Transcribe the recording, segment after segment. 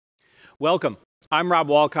Welcome. I'm Rob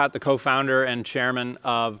Walcott, the co-founder and chairman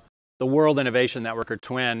of the World Innovation Network, or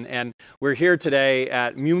TWIN, and we're here today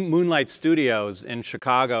at Moonlight Studios in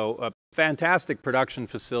Chicago, a fantastic production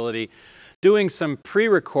facility, doing some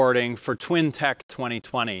pre-recording for TWIN Tech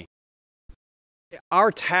 2020.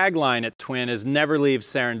 Our tagline at TWIN is never leave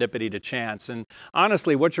serendipity to chance, and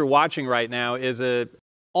honestly, what you're watching right now is a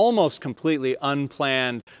almost completely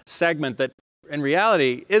unplanned segment that in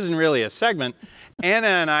reality isn't really a segment. Anna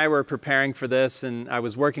and I were preparing for this, and I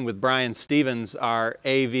was working with Brian Stevens, our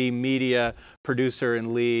AV media producer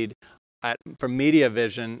and lead from Media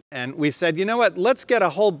Vision, and we said, you know what, let's get a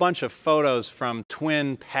whole bunch of photos from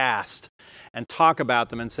TWIN past and talk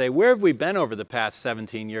about them and say, where have we been over the past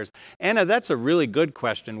 17 years? Anna, that's a really good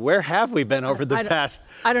question. Where have we been over the past?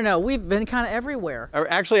 I don't know. We've been kind of everywhere. Or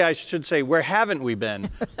actually, I should say, where haven't we been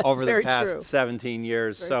over the past 17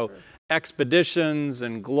 years? So. True. Expeditions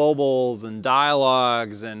and globals and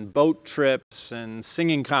dialogues and boat trips and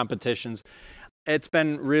singing competitions. It's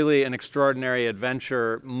been really an extraordinary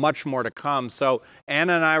adventure, much more to come. So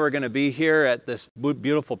Anna and I were going to be here at this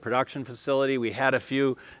beautiful production facility. We had a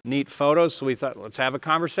few neat photos, so we thought, let's have a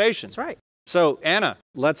conversation. That's right. So Anna,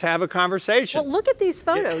 let's have a conversation. Well, look at these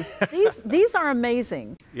photos. These are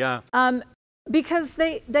amazing. Yeah. Because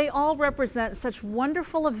they all represent such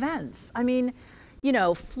wonderful events. I mean, you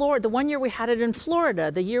know, the one year we had it in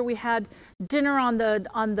Florida, the year we had dinner on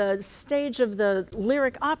the stage of the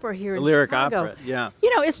Lyric Opera here in Lyric Chicago. Opera, yeah.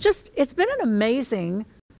 You know, it's been an amazing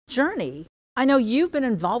journey. I know you've been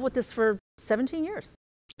involved with this for 17 years.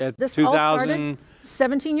 This all started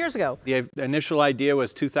 17 years ago. The initial idea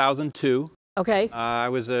was 2002. Okay. I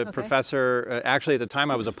was a professor, actually at the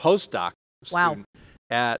time I was a postdoc student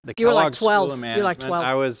at the Kellogg School of Management. You were like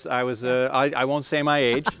 12. I won't say my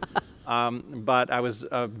age. But I was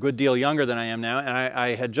a good deal younger than I am now, and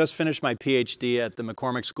I had just finished my PhD at the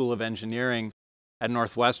McCormick School of Engineering at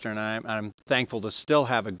Northwestern, and I'm thankful to still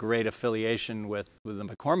have a great affiliation with the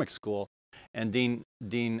McCormick School and Dean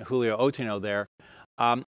Julio Otino there.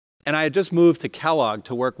 And I had just moved to Kellogg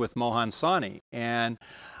to work with Mohan Sawhney, and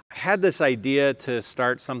I had this idea to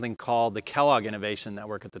start something called the Kellogg Innovation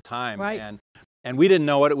Network at the time. Right. And we didn't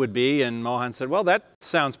know what it would be, and Mohan said, well, that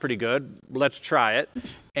sounds pretty good. Let's try it.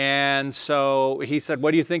 And so he said,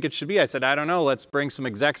 what do you think it should be? I said, I don't know. Let's bring some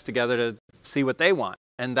execs together to see what they want.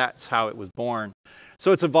 And that's how it was born.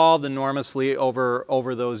 So it's evolved enormously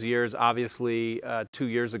over those years. Obviously, 2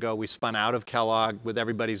 years ago, we spun out of Kellogg with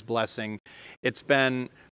everybody's blessing. It's been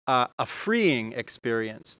a freeing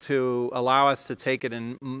experience to allow us to take it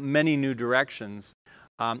in many new directions.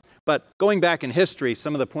 But going back in history,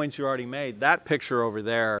 some of the points you already made, that picture over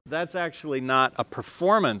there, that's actually not a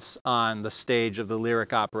performance on the stage of the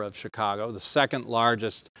Lyric Opera of Chicago, the second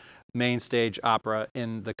largest main stage opera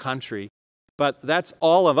in the country. But that's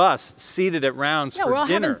all of us seated at rounds for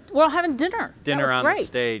dinner. We're all having dinner. Dinner on the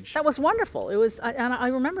stage. That was wonderful. It was, and I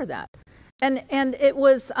remember that. And it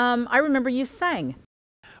was, I remember you sang.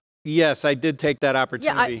 Yes, I did take that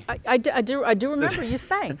opportunity. Yeah, I do remember you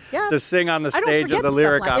sang. Yeah. To sing on the stage of the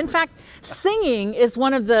Lyric Opera. In fact, singing is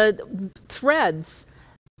one of the threads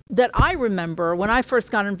that I remember when I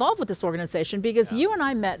first got involved with this organization, because you and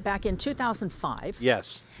I met back in 2005.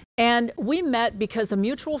 Yes. And we met because a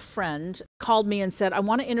mutual friend called me and said, I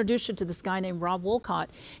want to introduce you to this guy named Rob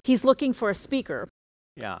Walcott. He's looking for a speaker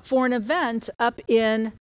for an event up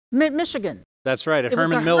in Michigan. That's right, at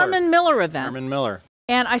Herman Miller. Herman Miller event. Herman Miller.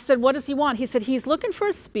 And I said, what does he want? He said, he's looking for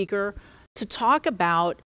a speaker to talk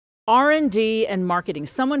about R&D and marketing,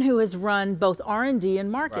 someone who has run both R&D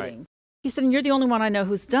and marketing. Right. He said, and you're the only one I know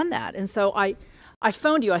who's done that. And so I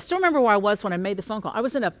phoned you. I still remember where I was when I made the phone call. I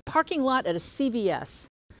was in a parking lot at a CVS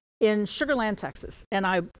in Sugar Land, Texas, and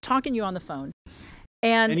I'm talking to you on the phone.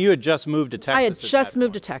 And you had just moved to Texas. I had just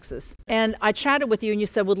moved to Texas. And I chatted with you, and you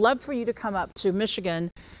said, would love for you to come up to Michigan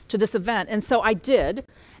to this event. And so I did.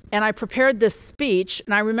 And I prepared this speech,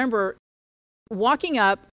 and I remember walking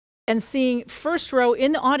up and seeing first row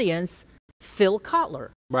in the audience, Phil Kotler.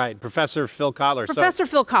 Right, Professor Phil Kotler. Professor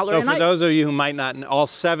Phil Kotler. So for those of you who might not, all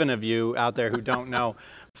 7 of you out there who don't know,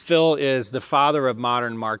 Phil is the father of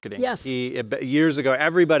modern marketing. Yes. Years ago,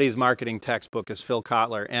 everybody's marketing textbook is Phil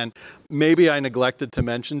Kotler. And maybe I neglected to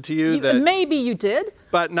mention to you that... Maybe you did.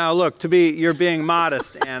 But now look, you're being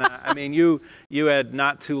modest, Anna. I mean, you had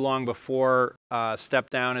not too long before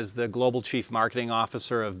stepped down as the global chief marketing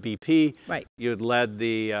officer of BP. Right. You had led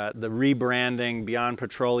the rebranding Beyond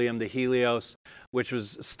Petroleum to Helios, which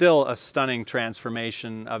was still a stunning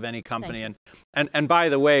transformation of any company. And by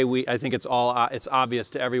the way, I think it's obvious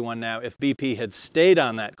to everyone now, if BP had stayed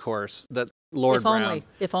on that course that Lord Brown,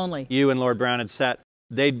 if only, you and Lord Brown had set,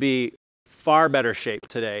 they'd be far better shape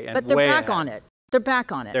today. And but they're way back ahead. on it. They're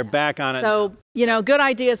back on it. They're back on it. So, now. you know, good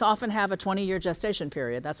ideas often have a 20-year gestation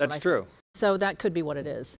period. That's true. So that could be what it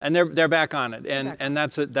is. And they're back on it. And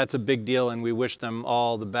that's a big deal, and we wish them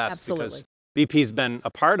all the best. Absolutely. Because BP's been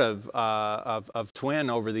a part of Twin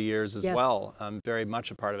over the years as well, very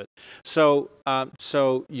much a part of it. So I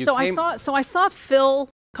saw Phil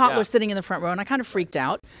Kotler sitting in the front row, and I kind of freaked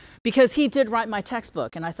out because he did write my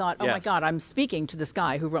textbook, and I thought, oh my God, I'm speaking to this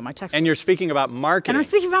guy who wrote my textbook. And you're speaking about marketing. And I'm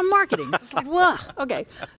speaking about marketing. It's like, whoa, okay.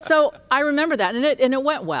 So I remember that, and it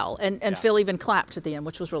went well, and Phil even clapped at the end,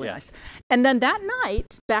 which was really nice. And then that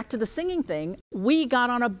night, back to the singing thing, we got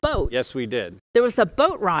on a boat. Yes, we did. There was a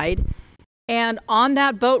boat ride. And on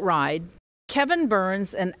that boat ride, Kevin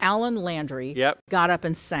Burns and Alan Landry got up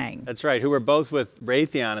and sang. That's right, who were both with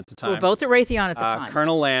Raytheon at the time. Who were both at Raytheon at the time.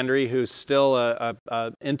 Colonel Landry, who's still a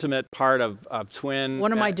intimate part of Twin.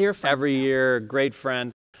 One of my dear friends. Every year, great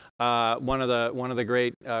friend. One of the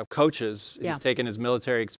great coaches. He's taken his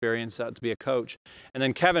military experience out to be a coach. And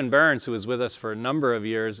then Kevin Burns, who was with us for a number of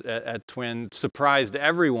years at Twin, surprised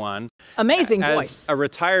everyone. Amazing as voice. A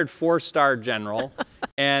retired 4-star general.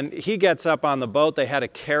 And he gets up on the boat. They had a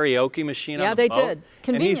karaoke machine on the boat. Yeah, they did.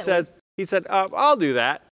 Conveniently. And he said, I'll do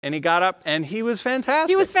that. And he got up, and he was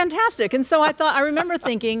fantastic. He was fantastic. And so I remember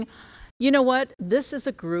thinking, you know what? This is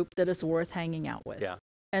a group that is worth hanging out with. Yeah.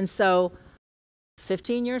 And so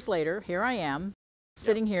 15 years later, here I am,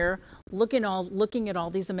 sitting here, looking at all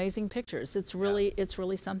these amazing pictures. It's really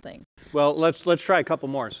something. Well, let's try a couple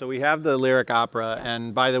more. So we have the lyric opera,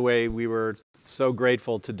 and by the way, we were so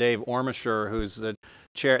grateful to Dave Ormisher, who's the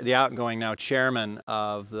outgoing now chairman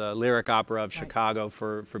of the Lyric Opera of Chicago,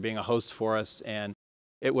 for being a host for us, and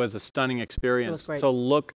it was a stunning experience to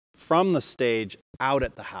look from the stage out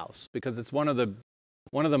at the house, because it's one of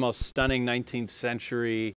the most stunning 19th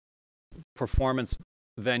century performance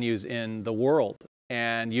venues in the world.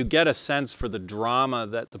 And you get a sense for the drama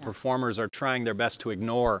that the performers are trying their best to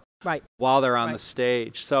ignore while they're on the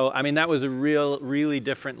stage. So, I mean, that was a really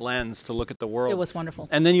different lens to look at the world. It was wonderful.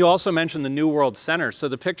 And then you also mentioned the New World Center. So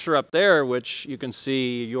the picture up there, which you can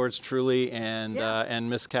see yours truly and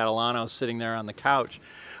Miss Catalano sitting there on the couch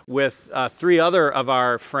with 3 other of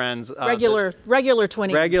our friends. Regular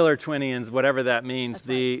Twinians. Regular Twinians, whatever that means.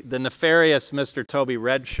 The nefarious Mr. Toby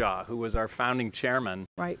Redshaw, who was our founding chairman.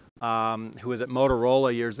 Right. Who was at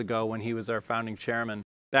Motorola years ago when he was our founding chairman,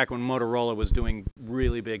 back when Motorola was doing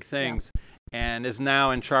really big things, and is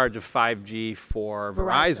now in charge of 5G for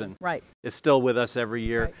Verizon. Right. Is still with us every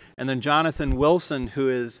year. Right. And then Jonathan Wilson, who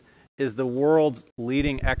is the world's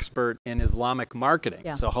leading expert in Islamic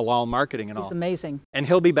marketing, so halal marketing and all. He's amazing. And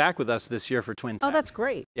he'll be back with us this year for Twin Tech. Oh, that's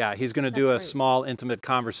great. Yeah, he's going to do a small, intimate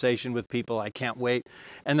conversation with people. I can't wait.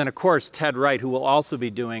 And then, of course, Ted Wright, who will also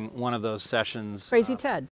be doing one of those sessions. Crazy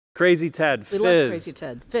Ted. Crazy Ted, We love Crazy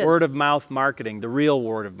Ted. Fizz. Word of mouth marketing, the real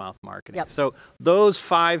word of mouth marketing. Yep. So those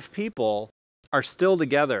 5 people are still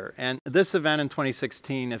together. And this event in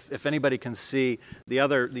 2016, if anybody can see the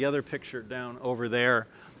other picture down over there,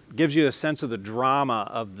 gives you a sense of the drama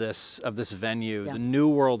of this venue, the New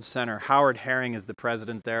World Center. Howard Herring is the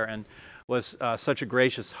president there, and was such a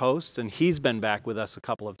gracious host, and he's been back with us a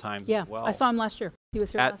couple of times as well. I saw him last year. He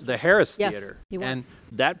was here at the Harris Theater. He was. And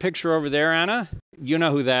that picture over there, Anna, you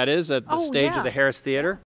know who that is at the stage of the Harris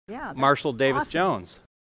Theater? Yeah. Marshall Davis Jones.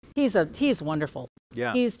 He's wonderful.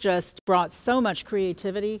 Yeah. He's just brought so much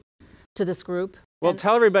creativity to this group. Well,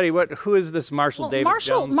 tell everybody who is this Marshall Davis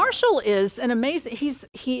Jones? Marshall is an amazing.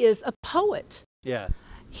 He is a poet. Yes.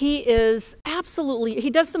 He is absolutely. He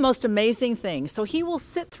does the most amazing thing. So he will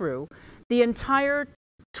sit through the entire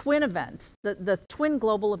Twin event, the Twin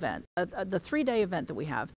Global event, the 3-day event that we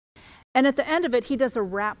have, and at the end of it, he does a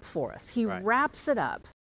rap for us. He wraps it up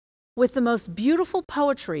with the most beautiful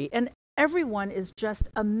poetry, and everyone is just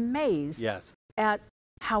amazed at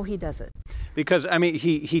how he does it. Because, I mean,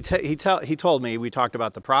 he told me, we talked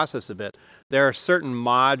about the process a bit, there are certain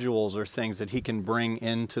modules or things that he can bring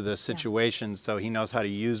into the situation, so he knows how to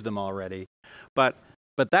use them already.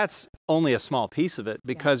 But that's only a small piece of it,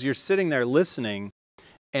 because you're sitting there listening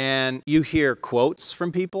and you hear quotes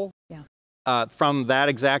from people from that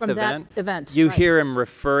exact event. You hear him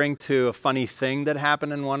referring to a funny thing that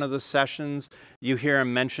happened in one of the sessions. You hear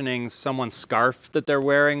him mentioning someone's scarf that they're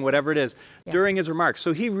wearing, whatever it is, during his remarks.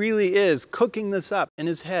 So he really is cooking this up in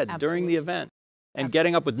his head during the event and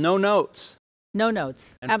getting up with no notes. No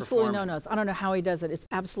notes. Absolutely no notes. I don't know how he does it. It's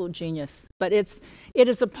absolute genius. But it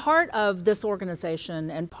is a part of this organization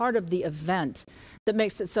and part of the event that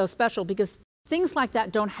makes it so special, because things like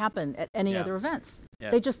that don't happen at any other events.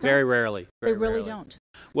 Yeah. They just don't. Very rarely. They really don't.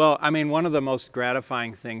 Well, I mean, one of the most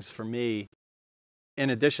gratifying things for me in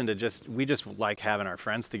addition to we just like having our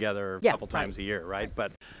friends together a couple times a year, right?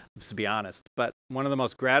 But to be honest, but one of the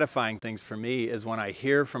most gratifying things for me is when I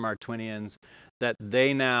hear from our twinians that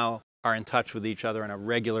they now are in touch with each other on a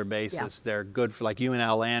regular basis. They're good for, like you and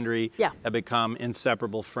Al Landry have become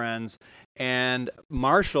inseparable friends. And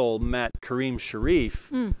Marshall met Kareem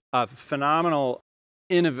Sharif, a phenomenal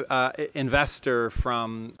investor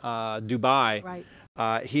from Dubai.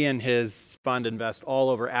 Right. He and his fund invest all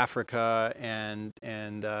over Africa and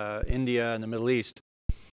India and the Middle East.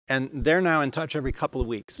 And they're now in touch every couple of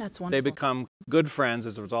weeks. That's wonderful. They become good friends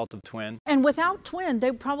as a result of Twin. And without Twin,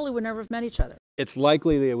 they probably would never have met each other. It's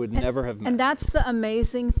likely they would never have met. And that's the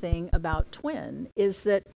amazing thing about Twin, is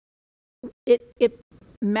that it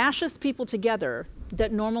mashes people together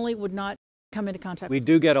that normally would not come into contact. We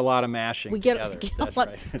do get a lot of mashing together. That's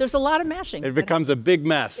right. There's a lot of mashing. It becomes a big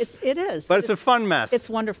mess. It is. But it's a fun mess. It's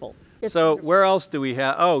wonderful. So where else do we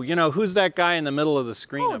have? Oh, you know, who's that guy in the middle of the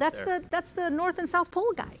screen up there? That's the North and South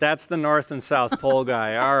Pole guy. That's the North and South Pole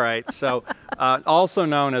guy. All right. So also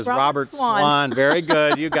known as Robert Swan. Very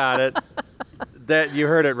good. You got it. You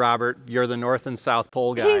heard it, Robert. You're the North and South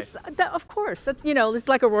Pole guy. Of course. That's, it's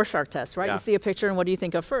like a Rorschach test, right? You see a picture and what do you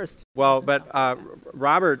think of first? Well, but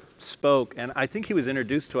Robert spoke, and I think he was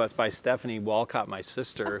introduced to us by Stephanie Walcott, my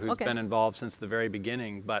sister, who's been involved since the very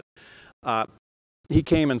beginning. But he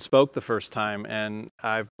came and spoke the first time, and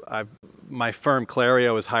my firm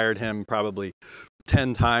Clario has hired him probably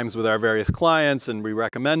 10 times with our various clients, and we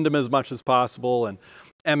recommend him as much as possible. And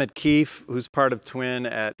Emmett Keefe, who's part of Twin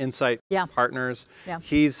at Insight Partners,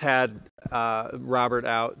 he's had Robert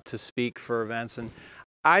out to speak for events, and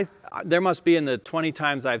there must be, in the 20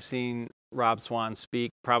 times I've seen Rob Swan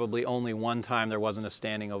speak, probably only one time there wasn't a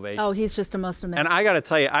standing ovation. Oh, he's just a most amazing. And I got to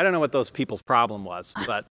tell you, I don't know what those people's problem was,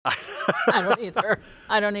 but I don't either.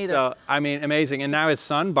 I don't either. So I mean, amazing. And now his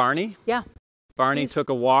son Barney. Yeah. Barney took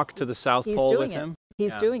a walk to the South Pole with him.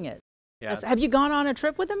 He's doing it. Yes. Have you gone on a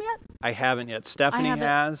trip with him yet? I haven't yet. Stephanie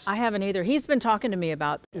has. I haven't either. He's been talking to me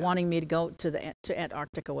about wanting me to go to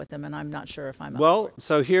Antarctica with him, and I'm not sure if I'm up for it.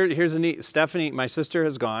 So here's a neat. Stephanie, my sister,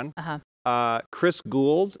 has gone. Chris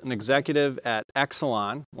Gould, an executive at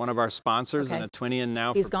Exelon, one of our sponsors and a Twinian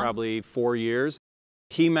now for probably 4 years.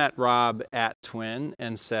 He met Rob at Twin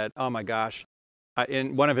and said, "Oh my gosh,"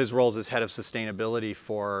 in one of his roles as head of sustainability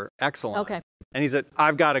for Exelon. Okay. And he said,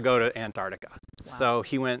 "I've got to go to Antarctica." Wow. So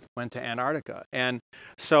he went to Antarctica. And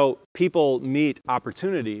so people meet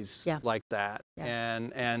opportunities like that.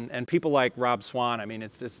 And people like Rob Swan, I mean,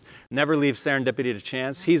 it's just never leave serendipity to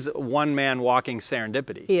chance. He's one man walking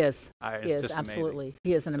serendipity. He is. He is, absolutely. Amazing.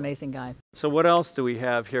 He is an amazing guy. So what else do we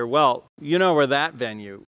have here? Well, you know where that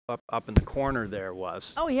venue up in the corner there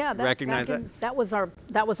was. Oh yeah, recognize that? That was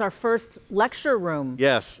our first lecture room.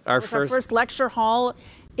 Yes, our first lecture hall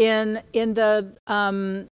in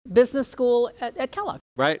the business school at Kellogg.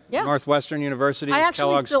 Right. Yeah. Northwestern University.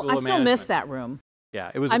 Kellogg School of Management. I still miss that room.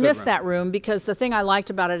 Yeah, it was. I miss that room because the thing I liked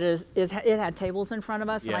about it is it had tables in front of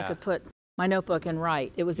us, and I could put my notebook and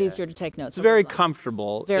write. It was easier to take notes. It's very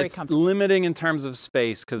comfortable. It's limiting in terms of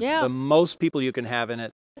space because the most people you can have in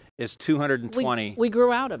it is 220. We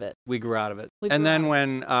grew out of it. We grew out of it. And then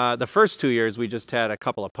when the first 2 years, we just had a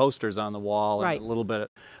couple of posters on the wall and a little bit,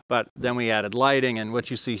 but then we added lighting, and what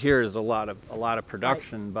you see here is a lot of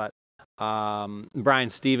production. But Brian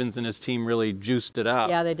Stevens and his team really juiced it up.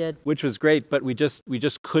 Yeah, they did. Which was great, but we just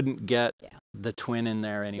couldn't get the Twin in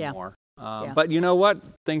there anymore. But you know what?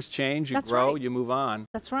 Things change. You grow. You move on.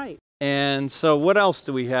 That's right. And so what else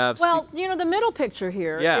do we have? Well, the middle picture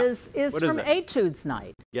here is from Etudes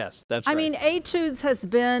Night. Yes, that's right. I mean, Etudes has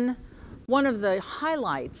been one of the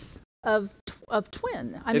highlights of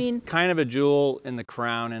Twin. It's kind of a jewel in the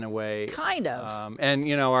crown in a way. Kind of.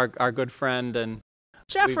 And, our good friend and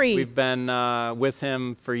Jeffrey. We've been with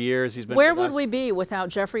him for years. He's been Where with would we be without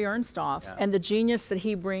Jeffrey Ernstoff and the genius that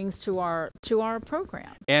he brings to our program?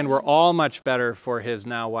 And we're all much better for his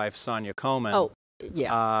now wife, Sonia Komen. Oh.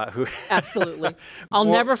 Yeah, absolutely. I'll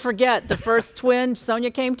never forget the first Twin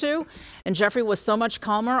Sonia came to, and Jeffrey was so much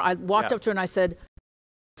calmer. I walked up to her and I said,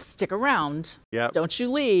 "Stick around. Don't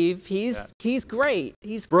you leave. He's great.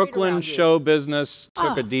 He's Brooklyn show business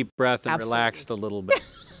took a deep breath and relaxed a little bit."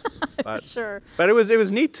 But, sure. But it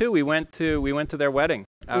was neat too. We went to their wedding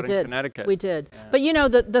out in Connecticut. We did. Yeah.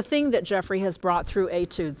 But the thing that Jeffrey has brought through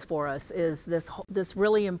Etudes for us is this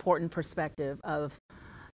really important perspective of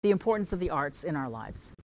the importance of the arts in our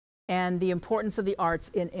lives and the importance of the arts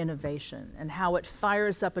in innovation and how it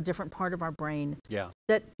fires up a different part of our brain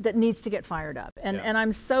that needs to get fired up. And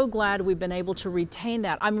I'm so glad we've been able to retain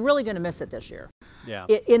that. I'm really going to miss it this year. Yeah.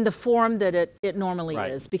 in the form that it normally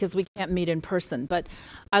Right. is, because we can't meet in person. But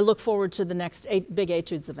I look forward to the next big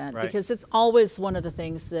Etudes event, Right. because it's always one of the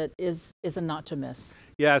things that is a not to miss.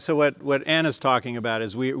 Yeah, so what Anna's talking about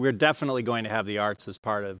is we're definitely going to have the arts as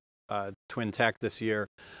part of Twin Tech this year,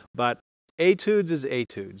 but Etudes is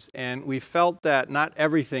Etudes, and we felt that not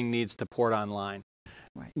everything needs to port online.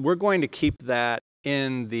 Right. We're going to keep that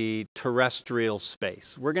in the terrestrial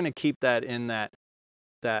space. We're going to keep that in that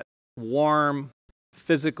warm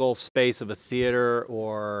physical space of a theater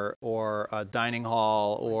or a dining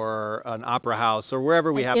hall or an opera house or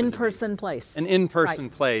wherever we have An in-person place. An in-person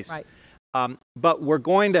Right. place. Right. But we're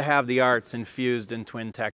going to have the arts infused in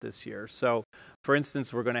Twin Tech this year. So, for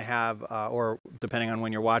instance, we're going to have, or depending on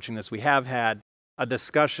when you're watching this, we have had a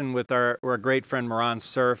discussion with our great friend Moran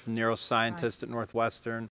Cerf, neuroscientist at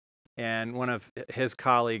Northwestern, and one of his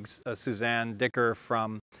colleagues, Suzanne Dicker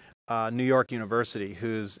from New York University,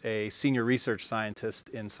 who's a senior research scientist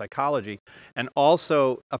in psychology and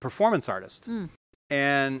also a performance artist.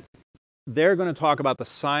 And they're going to talk about the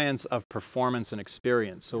science of performance and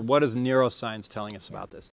experience. So what is neuroscience telling us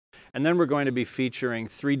about this? And then we're going to be featuring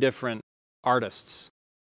 3 different artists.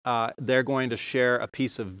 They're going to share a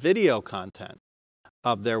piece of video content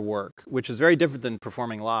of their work, which is very different than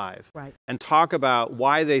performing live, Right. and talk about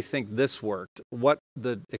why they think this worked, what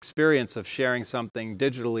the experience of sharing something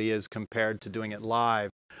digitally is compared to doing it live,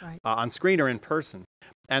 Right. On screen or in person.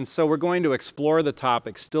 And so we're going to explore the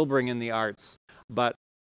topic, still bring in the arts, but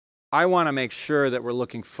I want to make sure that we're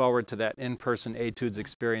looking forward to that in-person Etudes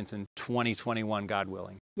experience in 2021, God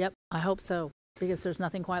willing. Yep, I hope so, because there's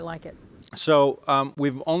nothing quite like it. So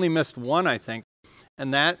we've only missed one, I think,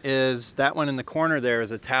 and that is that one in the corner there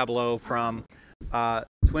is a tableau from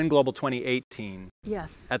Twin Global 2018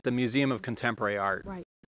 Yes. at the Museum of Contemporary Art. Right.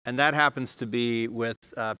 And that happens to be with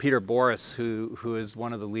Peter Boris, who is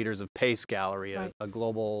one of the leaders of PACE Gallery, Right. a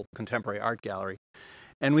global contemporary art gallery.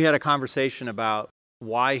 And we had a conversation about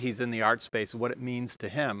why he's in the art space, what it means to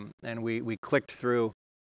him. And we clicked through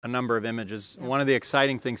a number of images. Yeah. One of the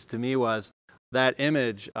exciting things to me was that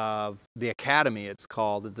image of the Academy, it's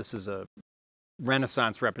called, that this is a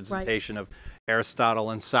Renaissance representation of Aristotle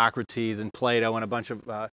and Socrates and Plato and a bunch of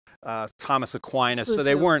Thomas Aquinas. Who's so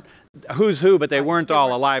they who. weren't who's who, but they Right. weren't They all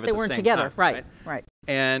weren't- alive at They the weren't same together. time. Right. Right.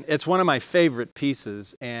 And it's one of my favorite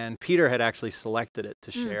pieces, and Peter had actually selected it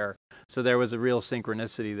to share. So there was a real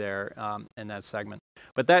synchronicity there in that segment.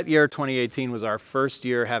 But that year, 2018, was our first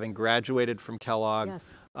year having graduated from Kellogg.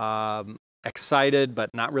 Yes. Excited, but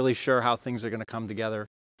not really sure how things are going to come together.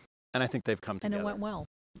 And I think they've come And together. it went well.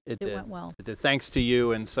 It It did. went well. It did. Thanks to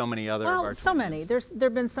you and so many other of our Well, so many. champions.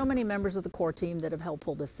 There've been so many members of the core team that have helped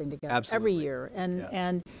pull this thing together every Absolutely. year, Yeah.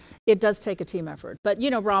 and it does take a team effort. But you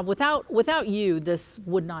know, Rob, without you, this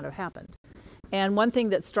would not have happened. And one thing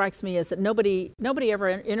that strikes me is that nobody ever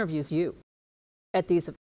interviews you at these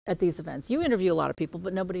events. You interview a lot of people,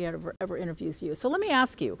 but nobody ever interviews you. So let me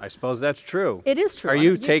ask you. I suppose that's true. It is true. Are I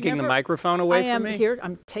you mean, taking the microphone away I from me? am here.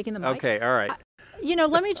 I'm taking the mic. Okay, all right. You know,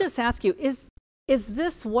 let me just ask you, is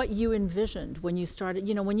this what you envisioned when you started?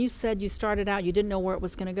 You know, when you said you started out, you didn't know where it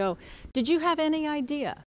was going to go. Did you have any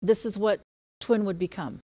idea this is what Twin would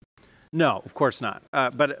become? No, of course not.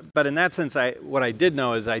 But in that sense, what I did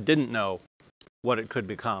know is I didn't know what it could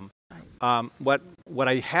become. Right. What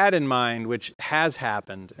I had in mind, which has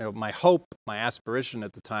happened, my hope, my aspiration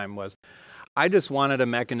at the time was, I just wanted a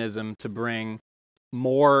mechanism to bring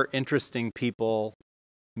more interesting people,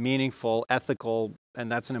 meaningful, ethical,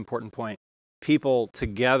 and that's an important point, people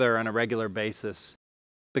together on a regular basis,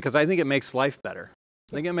 because I think it makes life better.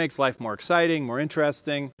 I think it makes life more exciting, more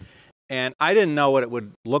interesting, and I didn't know what it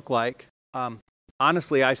would look like.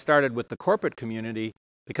 Honestly, I started with the corporate community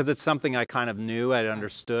because it's something I kind of knew, I'd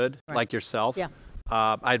understood, like yourself. Yeah.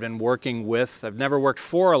 I've been working with, I've never worked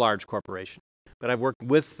for a large corporation, but I've worked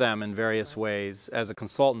with them in various ways as a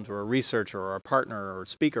consultant or a researcher or a partner or a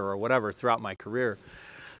speaker or whatever throughout my career.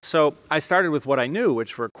 So I started with what I knew,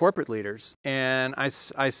 which were corporate leaders. And I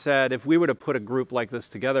said, if we were to put a group like this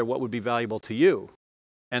together, what would be valuable to you?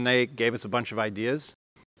 And they gave us a bunch of ideas.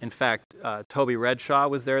 In fact, Toby Redshaw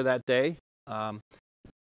was there that day.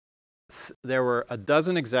 There were a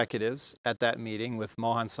dozen executives at that meeting with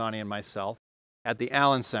Mohan Sawhney and myself at the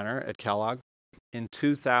Allen Center at Kellogg in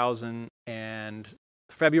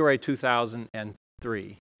February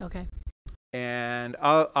 2003. Okay. And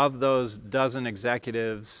of those dozen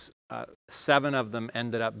executives, 7 of them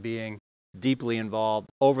ended up being deeply involved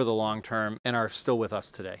over the long term and are still with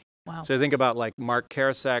us today. Wow. So think about like Mark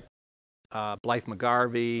Karasek, Blythe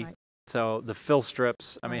McGarvey, Right. so the Phil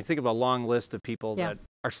Strips. I mean, think of a long list of people that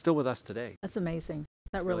are still with us today. That's amazing.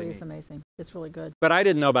 That really is neat. amazing. It's really good. But I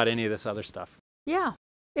didn't know about any of this other stuff. Yeah.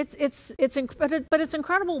 But it's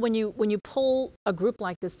incredible when you pull a group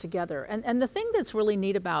like this together. And the thing that's really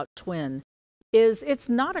neat about Twin is it's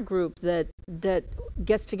not a group that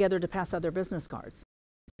gets together to pass out their business cards.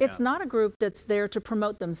 It's not a group that's there to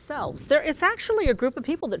promote themselves. It's actually a group of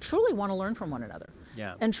people that truly want to learn from one another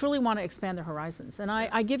and truly want to expand their horizons. And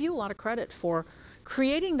I give you a lot of credit for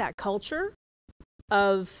creating that culture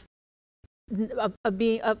of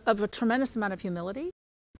a tremendous amount of humility,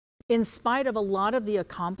 in spite of a lot of the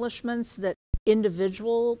accomplishments that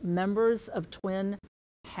individual members of Twin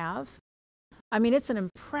have. I mean, it's an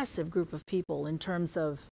impressive group of people in terms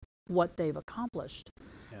of what they've accomplished.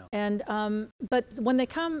 Yeah. And but when they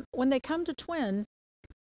come to Twin,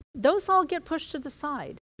 those all get pushed to the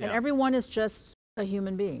side, and everyone is just a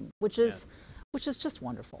human being, which is just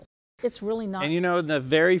wonderful. It's really not. And you know, in the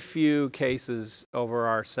very few cases over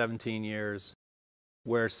our 17 years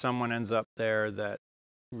where someone ends up there that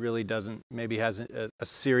really maybe has a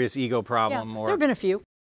serious ego problem, or there have been a few.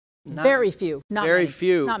 Very few. Not very many.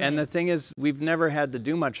 few. Not and many. The thing is, we've never had to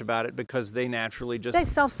do much about it because they naturally just... They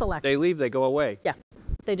self-select. They leave, they go away. Yeah,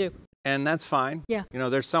 they do. And that's fine. Yeah. You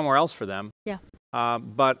know, there's somewhere else for them. Yeah.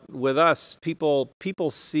 But with us,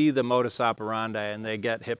 people see the modus operandi and they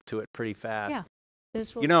get hip to it pretty fast. Yeah.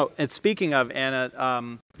 You know, and speaking of,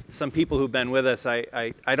 Anna, some people who've been with us,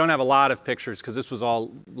 I don't have a lot of pictures because this was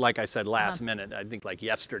all, like I said, last minute, I think like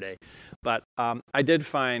yesterday. But I did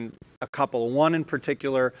find a couple. One in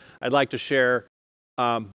particular, I'd like to share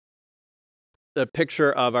the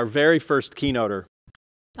picture of our very first keynoter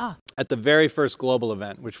at the very first global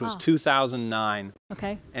event, which was 2009.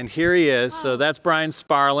 Okay. And here he is. So that's Brian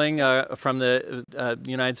Sparling from the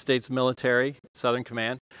United States Military, Southern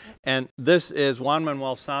Command. And this is Juan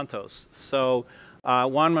Manuel Santos. So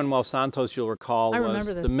Juan Manuel Santos, you'll recall, was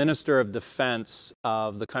the Minister of Defense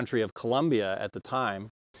of the country of Colombia at the time,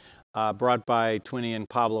 brought by Twinian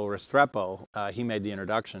Pablo Restrepo. He made the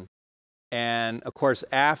introduction. And of course,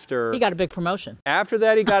 after... He got a big promotion. After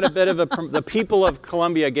that, he got a bit of the people of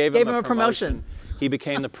Colombia gave him a promotion. He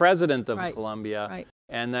became the president of Colombia. Right.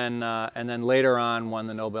 And then later on won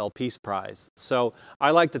the Nobel Peace Prize. So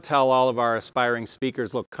I like to tell all of our aspiring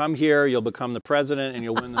speakers, look, come here, you'll become the president, and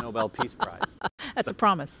you'll win the Nobel Peace Prize. That's a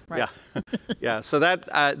promise, right? Yeah. Yeah. So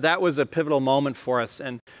that was a pivotal moment for us.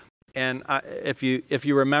 And if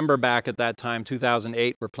you remember back at that time,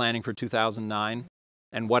 2008, we're planning for 2009.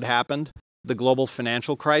 And what happened? The global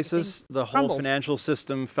financial crisis, the whole financial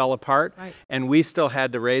system fell apart, and we still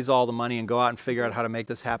had to raise all the money and go out and figure out how to make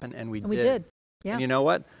this happen, and we did. Yeah. And you know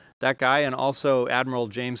what? That guy and also Admiral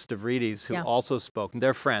James Stavridis, who also spoke, and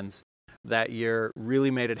they're friends, that year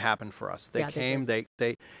really made it happen for us. They came,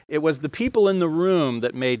 it was the people in the room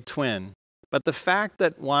that made Twin, but the fact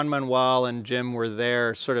that Juan Manuel and Jim were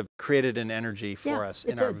there sort of created an energy for us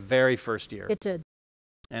in our very first year. It did.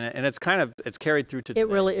 And it's carried through to today.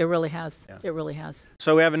 It really has. Yeah. It really has.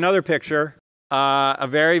 So we have another picture, a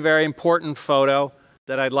very, very important photo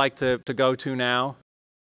that I'd like to go to now.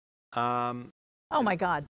 Oh my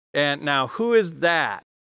God. And now, who is that?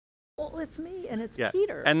 Well, it's me, and it's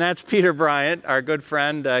Peter. And that's Peter Bryant, our good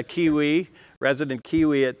friend, Kiwi, resident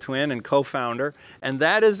Kiwi at Twin and co-founder. And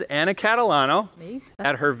that is Anna Catalano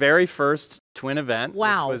at her very first Twin event, which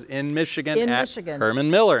was in Michigan at Herman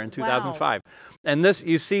Miller in 2005. And this,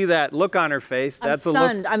 you see that look on her face. That's a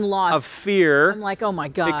look of fear. I'm like, oh my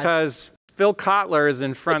God. Because Phil Kotler is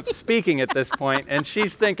in front speaking at this point, and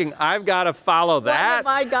she's thinking, I've got to follow that.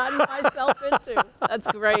 What have I gotten myself into? That's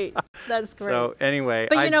great. That's great. So anyway,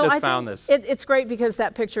 I just found this. It's great because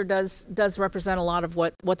that picture does represent a lot of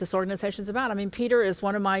what this organization is about. I mean, Peter is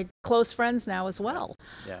one of my close friends now as well.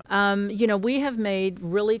 Yeah. You know, we have made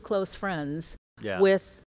really close friends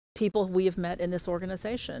with people we have met in this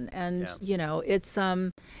organization, and you know, it's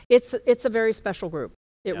a very special group.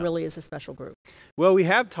 It really is a special group. Well, we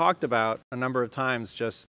have talked about a number of times,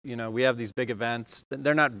 just, you know, we have these big events.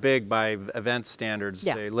 They're not big by event standards.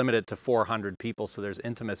 They limit it to 400 people, so there's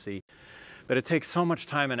intimacy. But it takes so much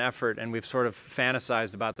time and effort, and we've sort of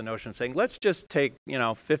fantasized about the notion of saying, let's just take, you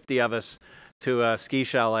know, 50 of us to a ski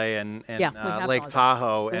chalet in Lake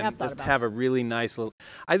Tahoe and just have a really nice little...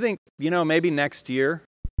 I think, you know, maybe next year,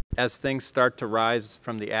 as things start to rise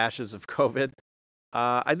from the ashes of COVID,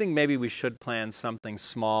 I think maybe we should plan something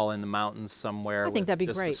small in the mountains somewhere. I think that'd be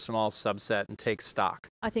just great. A small subset and take stock.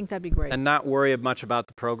 I think that'd be great. And not worry much about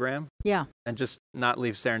the program. Yeah. And just not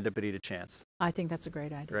leave serendipity to chance. I think that's a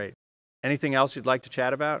great idea. Great. Anything else you'd like to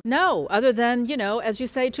chat about? No, other than, you know, as you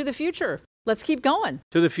say, to the future. Let's keep going.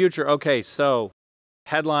 To the future. Okay, so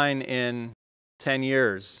headline in 10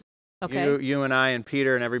 years. Okay. You and I and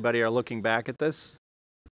Peter and everybody are looking back at this.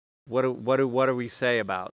 What do we say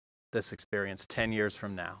about this experience 10 years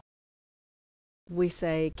from now? We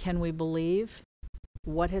say, can we believe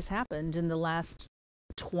what has happened in the last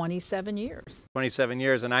 27 years? 27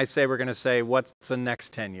 years. And I say we're going to say, what's the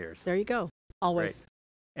next 10 years? There you go. Always. Great.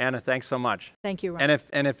 Anna, thanks so much. Thank you, Ron.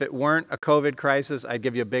 And if it weren't a COVID crisis, I'd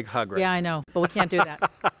give you a big hug right Yeah, I know, but we can't do that.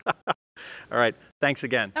 All right. Thanks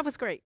again. That was great.